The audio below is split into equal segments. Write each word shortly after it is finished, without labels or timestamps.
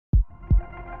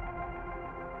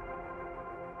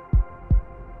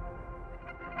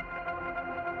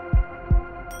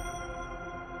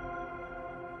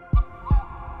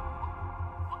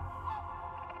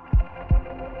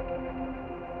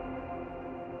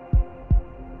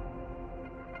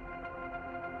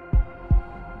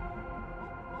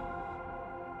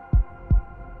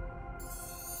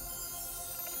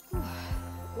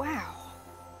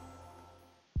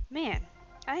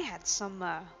had some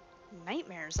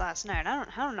nightmares last night. I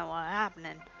don't know what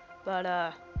happened, but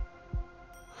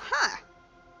huh?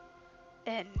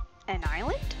 An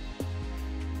island?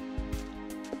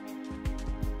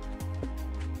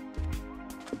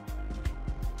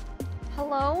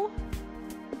 Hello?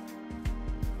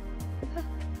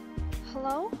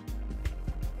 Hello?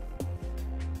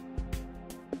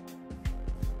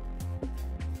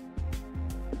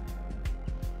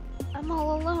 I'm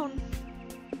all alone.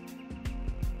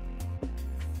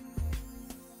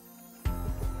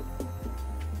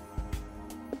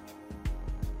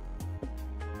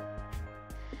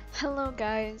 Hello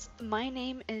guys, my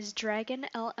name is Dragon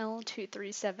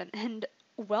LL237 and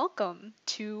welcome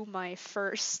to my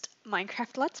first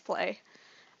Minecraft Let's Play.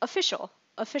 Official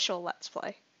Let's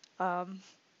Play.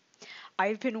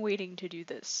 I've been waiting to do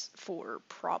this for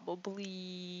probably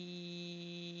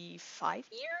 5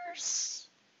 years?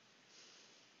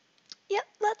 Yep,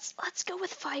 let's go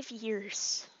with 5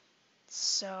 years.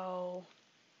 So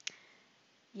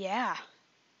yeah.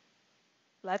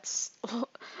 Let's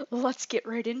get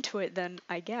right into it then,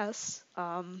 I guess.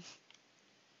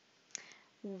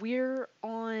 We're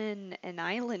on an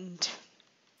island.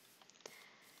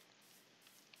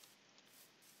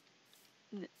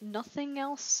 Nothing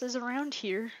else is around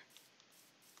here.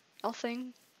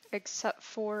 Nothing except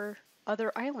for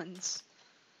other islands.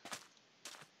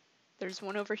 There's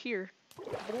one over here.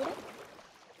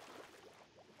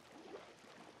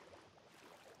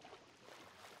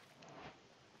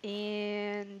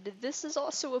 And this is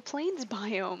also a plains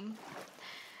biome.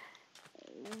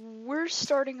 We're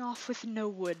starting off with no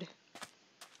wood.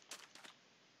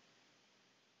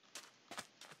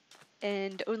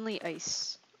 And only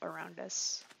ice around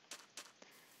us.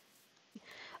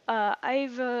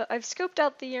 I've scoped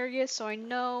out the area, so I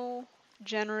know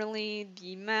generally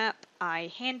the map.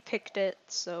 I handpicked it,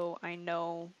 so I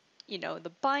know, you know,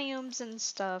 the biomes and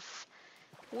stuff,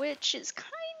 which is kind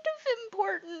of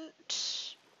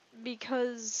important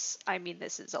because, I mean,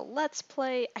 this is a Let's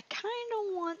Play. I kind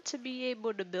of want to be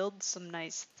able to build some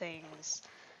nice things,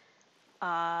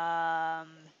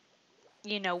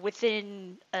 you know,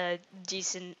 within a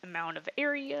decent amount of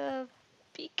area,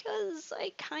 because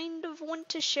I kind of want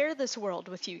to share this world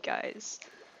with you guys,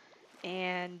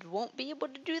 and won't be able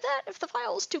to do that if the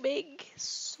file's too big.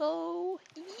 So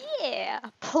yeah,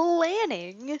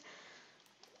 planning.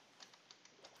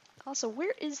 Also,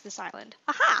 where is this island?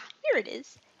 Aha! Here it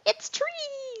is! It's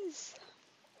trees!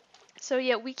 So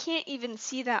yeah, we can't even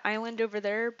see that island over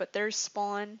there, but there's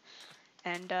spawn.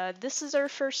 And this is our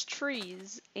first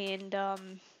trees, and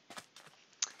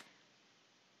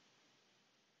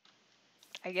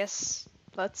I guess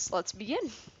let's begin.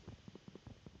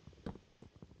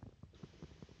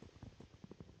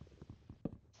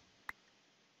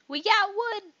 We got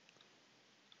wood!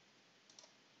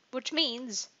 Which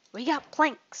means we got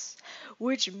planks,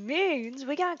 which means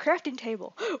we got a crafting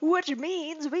table, which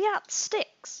means we got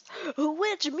sticks,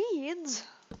 which means,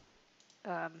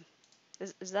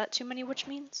 is that too many which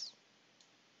means?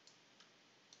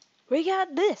 We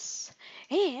got this,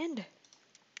 and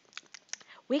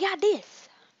we got this,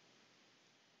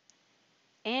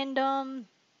 and,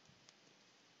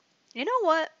 you know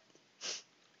what?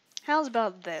 How's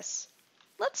about this?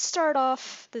 Let's start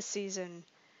off the season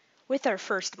with our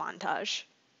first montage.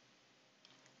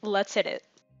 Let's hit it.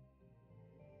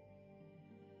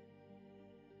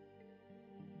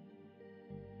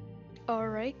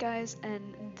 Alright guys,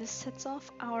 and this sets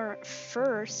off our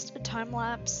first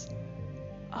time-lapse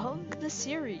of the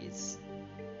series.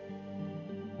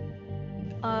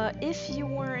 If you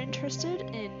were interested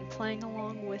in playing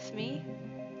along with me,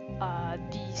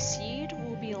 the seed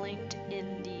will be linked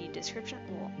in the description.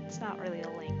 Well, it's not really a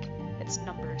link, it's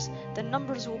numbers. The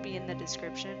numbers will be in the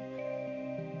description.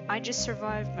 I just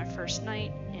survived my first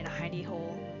night in a hidey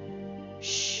hole.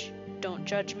 Shh, don't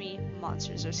judge me,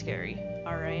 monsters are scary,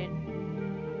 alright?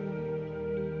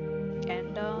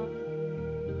 And,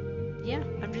 yeah,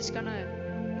 I'm just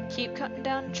gonna keep cutting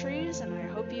down trees, and I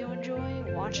hope you enjoy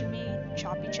watching me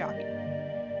choppy.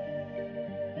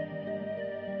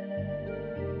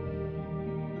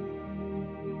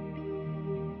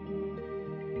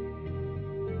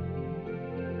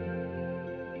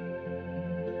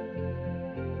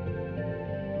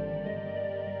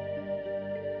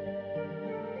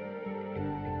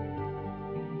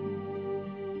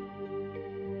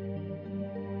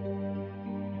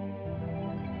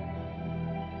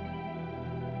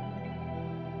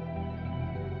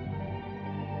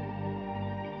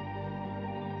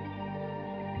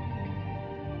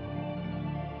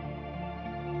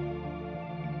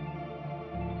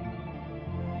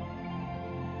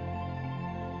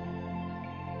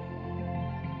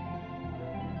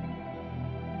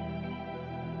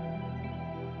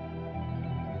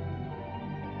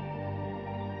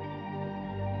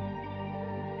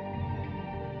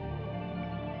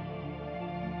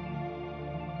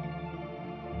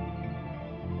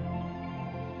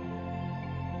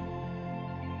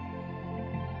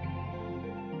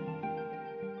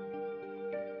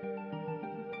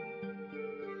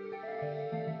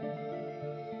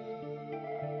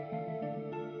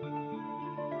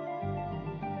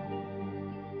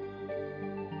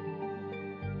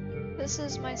 This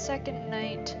is my second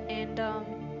night, and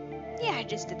yeah, I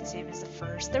just did the same as the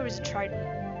first. There was a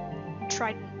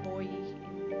trident boy.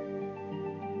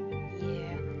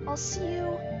 Yeah, I'll see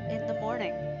you in the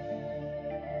morning.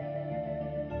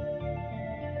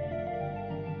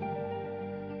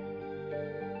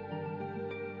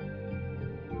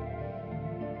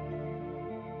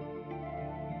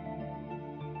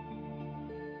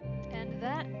 And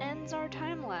that ends our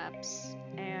time lapse.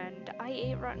 And I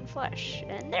ate rotten flesh,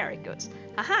 and there it goes.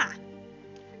 Haha.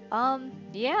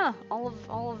 Yeah,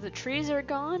 all of the trees are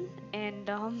gone, and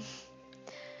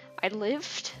I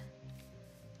lived.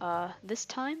 This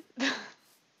time.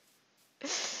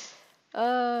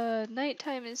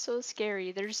 Nighttime is so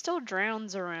scary. There's still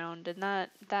drowns around, and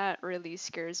that really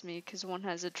scares me because one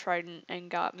has a trident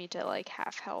and got me to like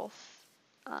half health.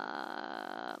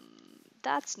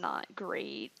 That's not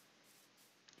great.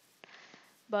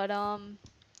 But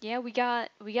yeah, we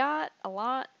got a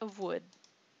lot of wood,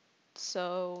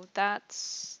 so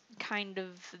that's kind of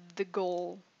the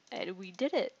goal, and we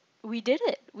did it. We did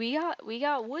it. We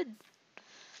got wood.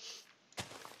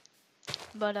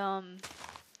 But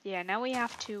yeah, now we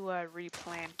have to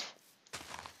replant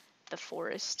the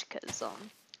forest because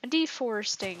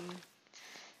deforesting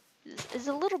is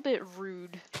a little bit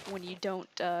rude when you don't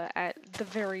at the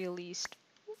very least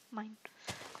mine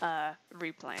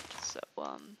replant. So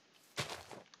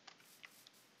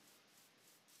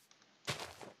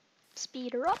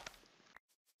speed her up.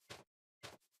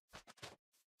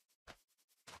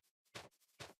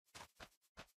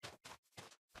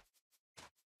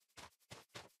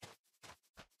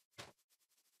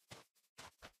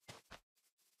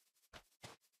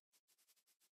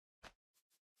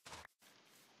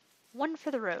 One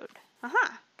for the road.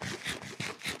 Aha.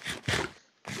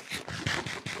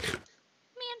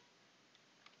 Man.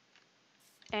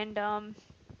 And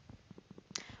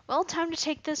well, time to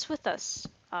take this with us.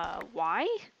 Why?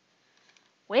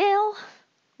 Well,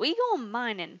 we go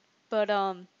mining, but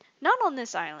not on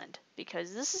this island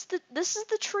because this is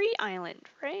the tree island,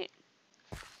 right?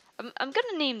 I'm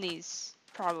gonna name these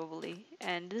probably,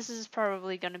 and this is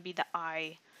probably gonna be the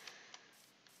I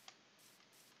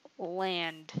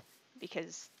land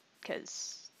because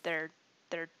they're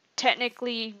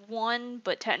technically one,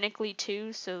 but technically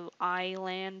two, so I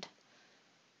land.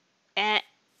 Eh,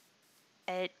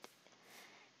 it.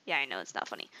 Yeah, I know it's not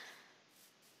funny.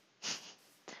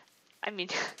 I mean,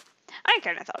 I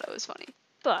kind of thought it was funny,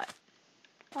 but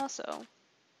also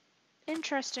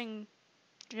interesting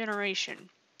generation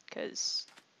because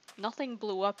nothing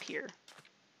blew up here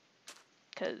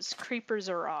because creepers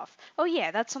are off. Oh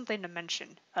yeah, that's something to mention.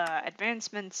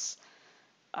 Advancements.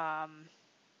 I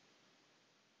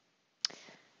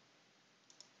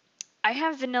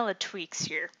have vanilla tweaks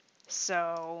here.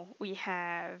 So we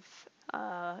have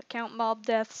count mob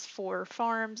deaths for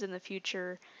farms in the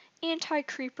future,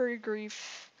 anti-creeper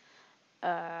grief,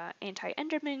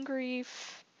 anti-enderman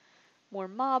grief, more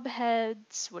mob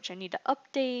heads, which I need to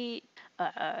update,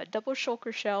 double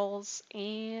shulker shells,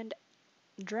 and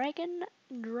dragon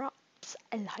drops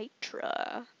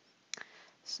elytra.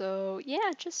 So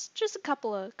yeah, just a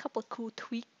couple of cool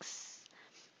tweaks.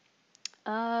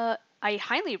 I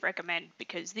highly recommend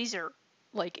because these are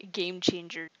like game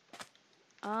changers.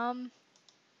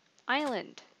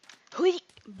 Island. Hui!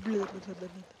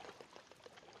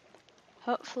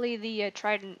 Hopefully the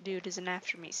trident dude isn't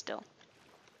after me still.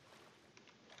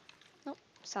 Nope.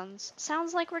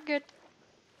 Sounds like we're good.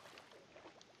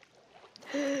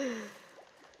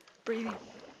 Breathing.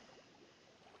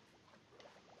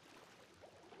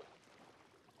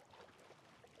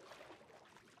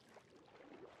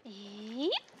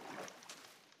 Yep.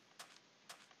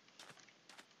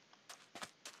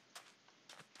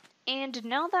 And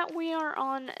now that we are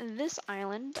on this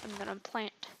island, I'm gonna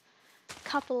plant a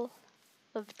couple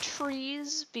of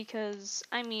trees because,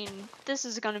 I mean, this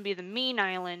is gonna be the main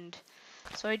island,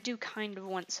 so I do kind of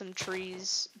want some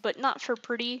trees, but not for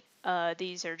pretty.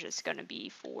 These are just gonna be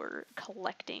for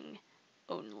collecting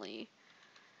only.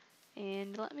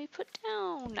 And let me put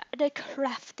down the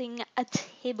crafting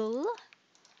table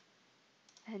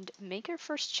and make our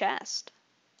first chest.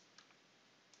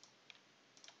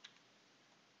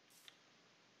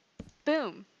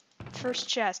 Boom! First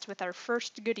chest with our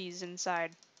first goodies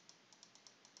inside.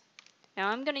 Now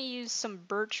I'm gonna use some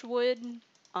birch wood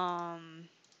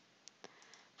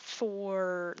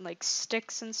for like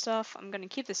sticks and stuff. I'm gonna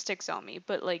keep the sticks on me,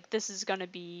 but like this is gonna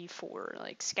be for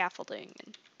like scaffolding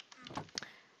and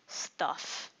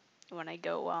stuff when I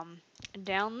go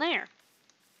down there.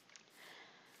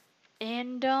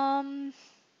 And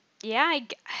yeah,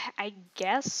 I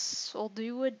guess I'll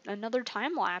do another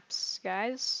time lapse,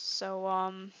 guys. So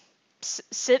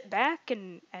sit back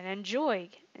and enjoy.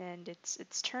 And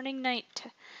it's turning night.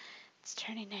 It's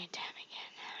turning nighttime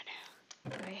again. Oh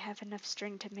no. Do I have enough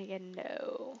string to make it?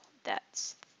 No.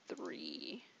 That's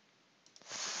 3.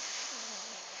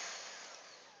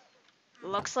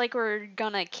 Looks like we're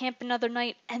gonna camp another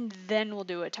night and then we'll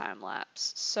do a time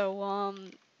lapse. So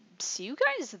see you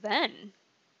guys then.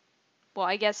 Well,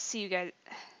 I guess see you guys,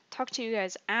 talk to you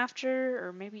guys after,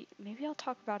 or maybe I'll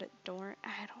talk about it during,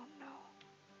 I don't know.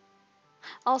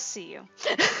 I'll see you.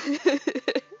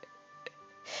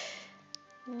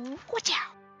 Watch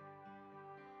out.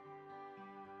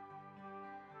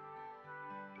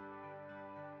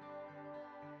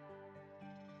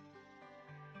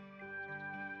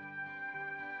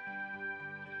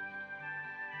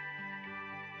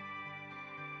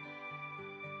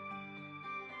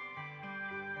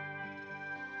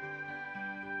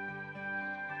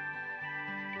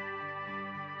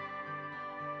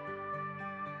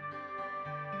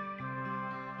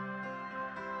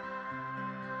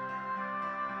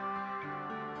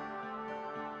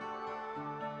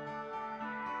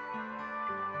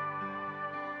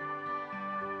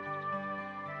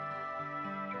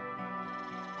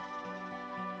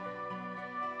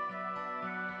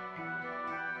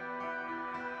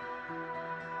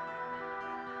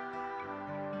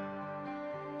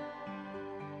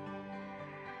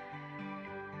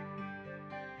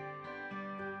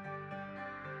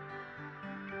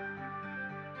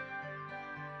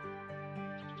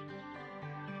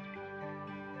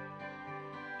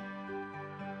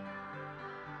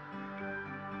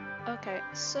 Okay,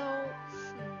 so,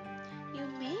 you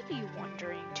may be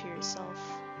wondering to yourself,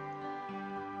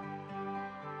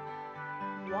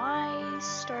 why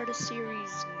start a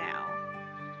series now?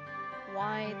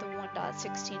 Why the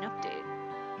 1.16 update?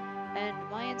 And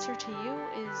my answer to you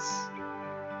is,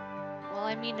 well,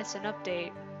 I mean, it's an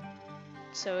update,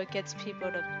 so it gets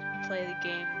people to play the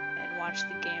game and watch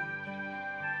the game.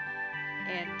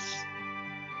 And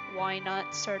why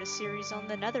not start a series on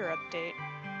the Nether update?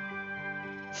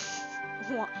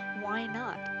 Why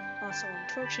not? Also, I'm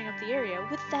torching up the area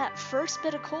with that first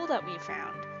bit of coal that we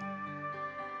found.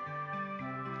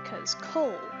 Because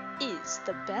coal is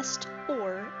the best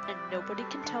ore, and nobody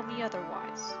can tell me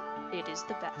otherwise. It is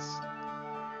the best.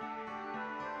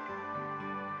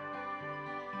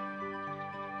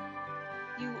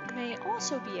 You may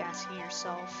also be asking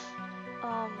yourself,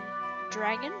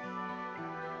 Dragon,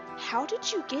 how did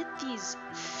you get these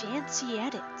fancy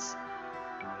edits?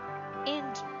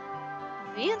 And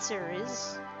the answer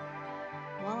is,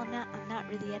 well, I'm not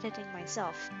really editing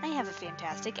myself. I have a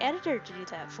fantastic editor to do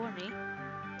that for me.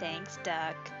 Thanks,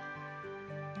 Duck.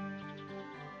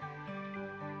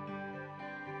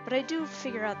 But I do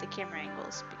figure out the camera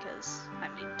angles because, I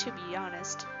mean, to be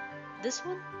honest, this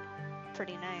one,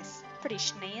 pretty nice, pretty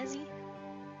snazzy.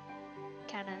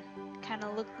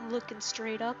 Kinda looking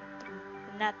straight up,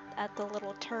 and at the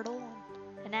little turtle,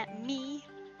 and at me.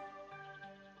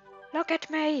 Look at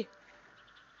me!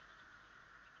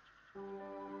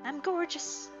 I'm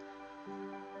gorgeous.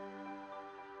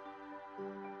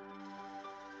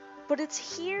 But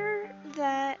it's here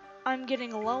that I'm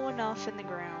getting low enough in the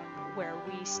ground where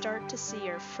we start to see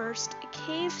our first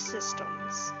cave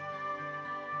systems.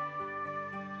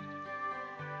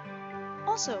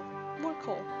 Also, more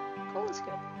coal. Coal is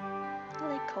good. I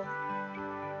like coal.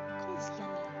 Coal is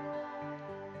yummy.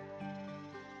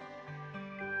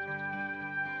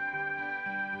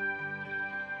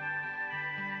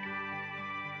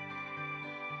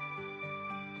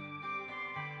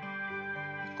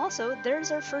 Also,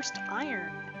 there's our first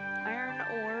iron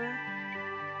ore.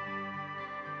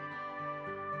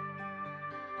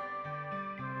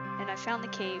 And I found the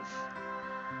cave.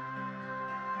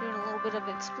 Doing a little bit of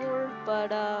explore,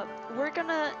 but we're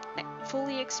gonna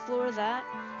fully explore that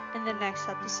in the next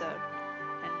episode.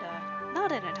 And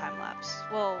not in a time lapse.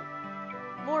 Well,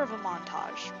 more of a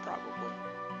montage, probably.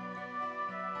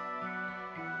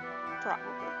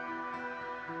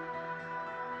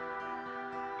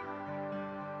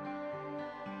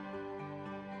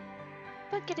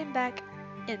 But getting back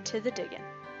into the digging.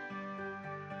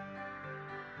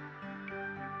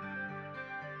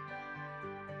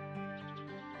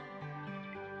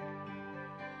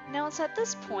 Now it's at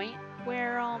this point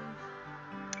where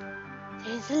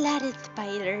there's a lot of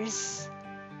spiders.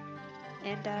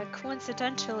 And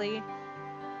coincidentally,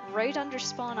 right under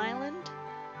Spawn Island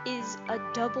is a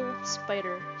double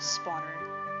spider spawner.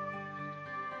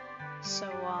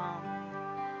 So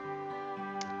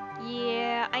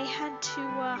yeah, I had to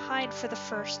hide for the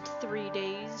first 3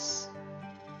 days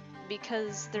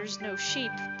because there's no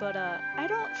sheep, but I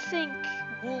don't think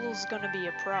wool's gonna be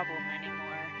a problem anymore.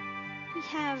 we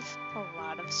have a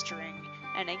lot of string.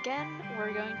 And again,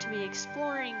 we're going to be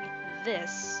exploring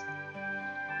this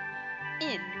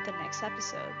in the next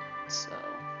episode. So,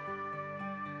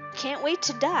 can't wait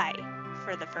to die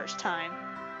for the first time.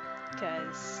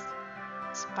 Because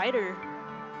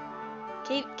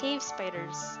cave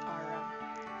spiders are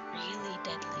really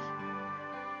deadly.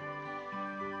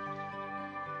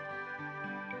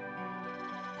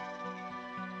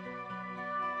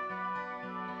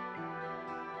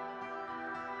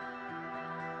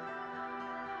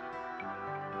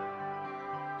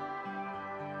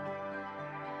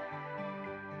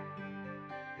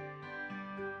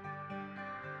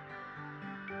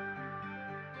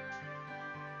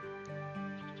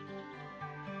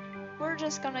 We're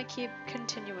just gonna keep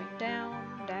continuing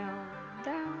down, down,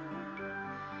 down,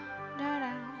 down,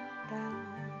 down, down,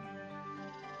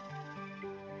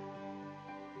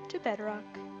 to bedrock.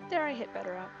 There, I hit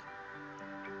bedrock.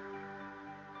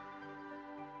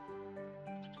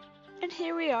 And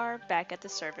here we are back at the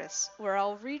service, where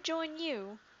I'll rejoin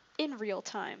you in real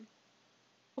time.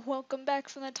 Welcome back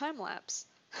from the time lapse.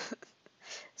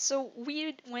 So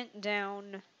we went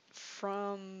down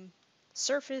from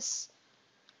surface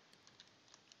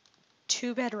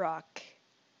to bedrock.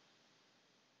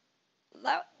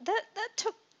 That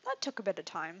took a bit of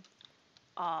time.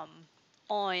 On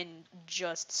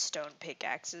just stone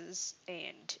pickaxes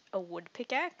and a wood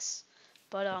pickaxe.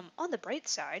 But on the bright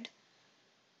side,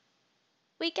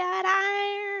 we got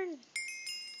iron.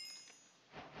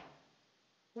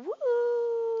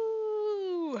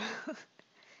 Woo!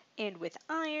 And with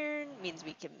iron means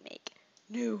we can make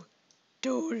new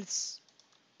tools.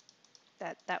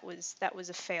 That was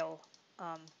a fail.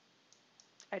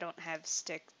 I don't have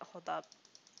stick. Hold up.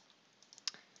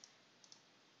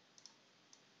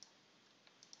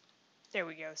 There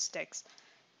we go, sticks.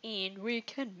 And we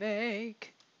can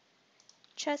make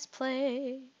chest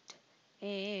plate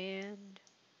and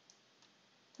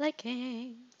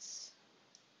leggings.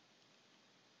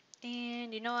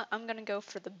 And you know what? I'm gonna go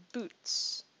for the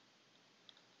boots.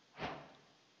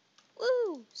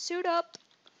 Woo! Suit up!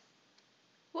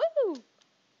 Woo!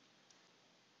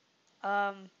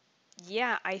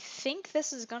 Yeah, I think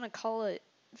this is gonna call it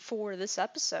for this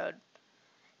episode.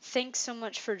 Thanks so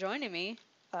much for joining me.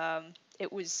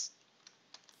 It was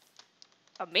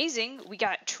amazing. We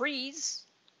got trees.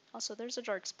 Also, there's a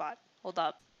dark spot. Hold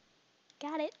up.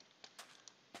 Got it.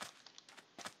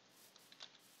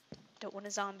 Don't want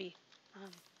a zombie.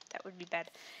 That would be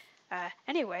bad.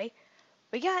 Anyway,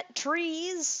 we got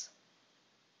trees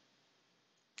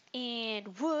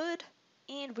and wood,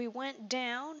 and we went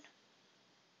down,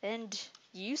 and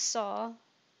you saw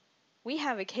we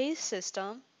have a cave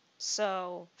system,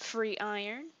 so free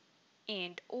iron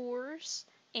and ores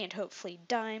and hopefully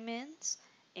diamonds,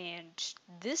 and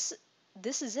this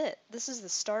is it. This is the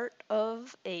start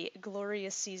of a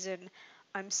glorious season.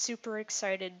 I'm super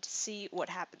excited to see what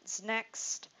happens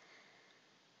next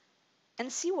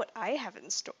and see what I have in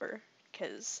store,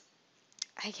 because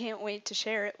I can't wait to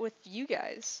share it with you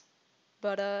guys.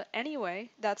 But anyway,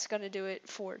 that's gonna do it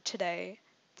for today.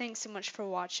 Thanks so much for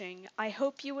watching. I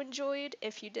hope you enjoyed.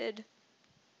 If you did,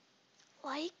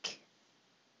 like,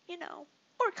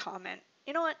 or comment.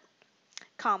 You know what?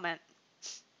 Comment.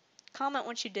 Comment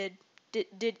what you did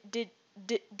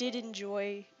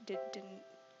enjoy, didn't.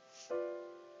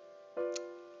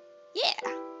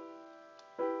 Yeah.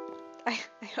 I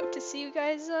hope to see you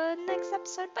guys next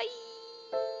episode. Bye.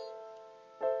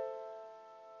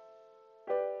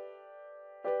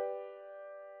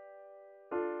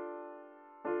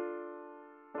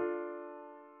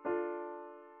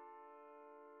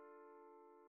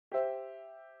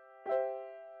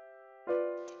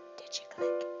 Did you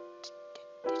click?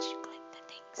 Did you click the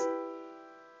things?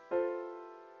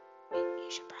 Wait, you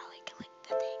should probably click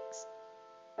the things.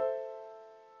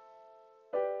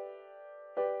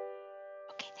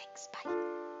 Okay, thanks. Bye.